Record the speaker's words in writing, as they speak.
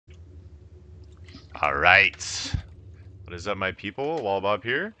Alright. What is up, my people? Wallbob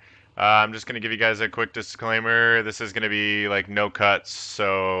here. I'm just going to give you guys a quick disclaimer. This is going to be like no cuts,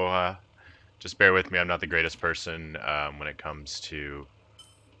 so just bear with me. I'm not the greatest person when it comes to,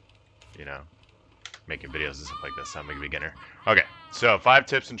 you know, making videos and stuff like this. I'm a beginner. Okay, so 5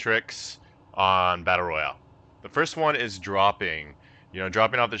 tips and tricks on Battle Royale. The first one is dropping.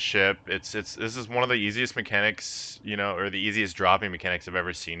 Dropping off the ship. This is one of the easiest mechanics, or the easiest dropping mechanics I've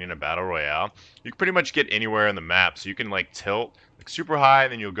ever seen in a Battle Royale. You can pretty much get anywhere on the map, so you can like tilt like super high,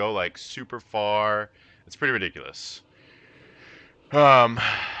 and then you'll go like super far. It's pretty ridiculous. Um,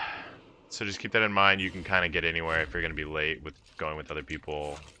 so just keep that in mind. You can kind of get anywhere if you're gonna be late with going with other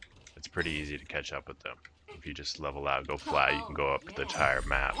people. It's pretty easy to catch up with them. If you just level out, go flat, you can go up the entire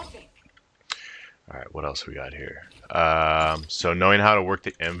map. Alright, what else we got here? So knowing how to work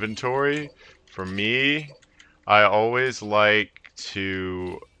the inventory, for me, I always like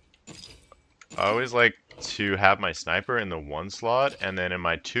to have my sniper in the 1 slot, and then in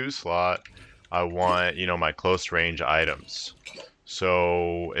my 2 slot, I want, my close range items.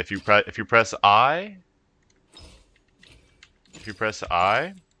 So if you press I,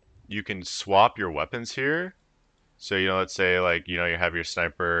 you can swap your weapons here. So, let's say like, you have your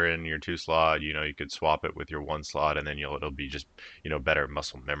sniper in your 2 slot, you could swap it with your 1 slot, and then it'll be just, better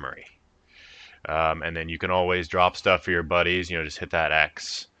muscle memory. And then you can always drop stuff for your buddies, just hit that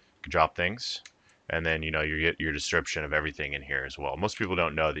X, you can drop things. And then, you get your description of everything in here as well. Most people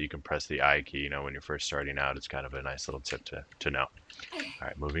don't know that you can press the I key, when you're first starting out. It's kind of a nice little tip to know. All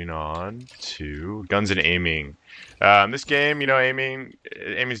right, moving on to guns and aiming. This game, aiming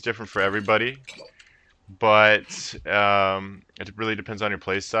is different for everybody. But it really depends on your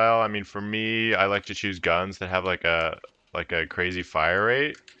play style. I mean, for me, I like to choose guns that have like a crazy fire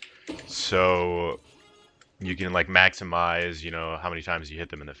rate, so you can like maximize, how many times you hit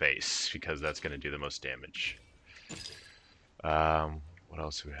them in the face, because that's going to do the most damage. What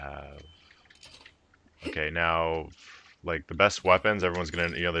else do we have? Okay, now like the best weapons, everyone's gonna,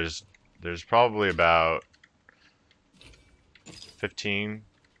 there's probably about 15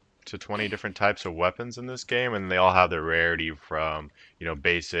 to 20 different types of weapons in this game, and they all have their rarity from,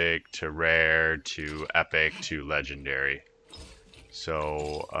 basic to rare to epic to legendary.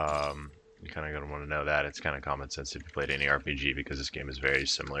 So you kind of gonna want to know that. It's kind of common sense if you played any RPG, because this game is very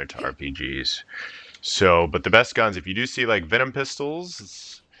similar to RPGs. So, but the best guns, if you do see like venom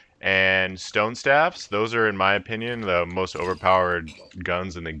pistols and stone staffs, those are, in my opinion, the most overpowered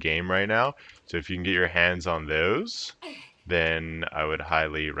guns in the game right now. So if you can get your hands on those, then I would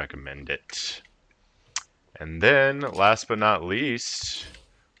highly recommend it. And then, last but not least,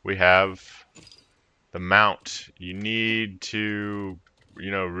 we have the mount. You need to,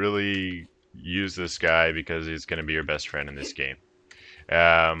 really use this guy, because he's going to be your best friend in this game.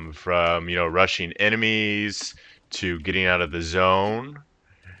 From, rushing enemies to getting out of the zone,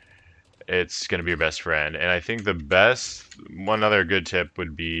 it's going to be your best friend. And I think one other good tip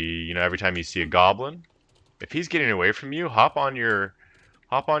would be, every time you see a goblin, if he's getting away from you, hop on your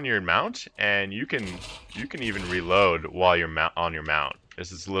mount, and you can even reload while you're on your mount.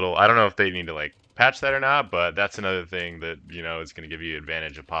 This is a little, I don't know if they need to like patch that or not, but that's another thing that, is going to give you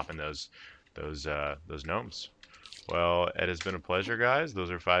advantage of popping those gnomes. Well, it has been a pleasure, guys.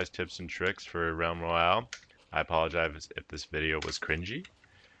 Those are 5 tips and tricks for Realm Royale. I apologize if this video was cringy.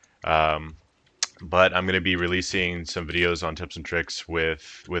 But I'm going to be releasing some videos on tips and tricks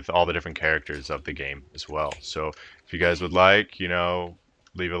with all the different characters of the game as well. So if you guys would like,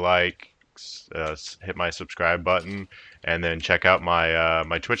 leave a like, hit my subscribe button, and then check out my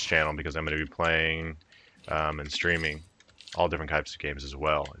my Twitch channel, because I'm going to be playing and streaming all different types of games as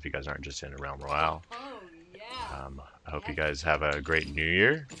well, if you guys aren't just in a Realm Royale. I hope you guys have a great New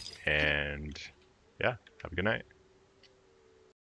Year, and yeah, have a good night.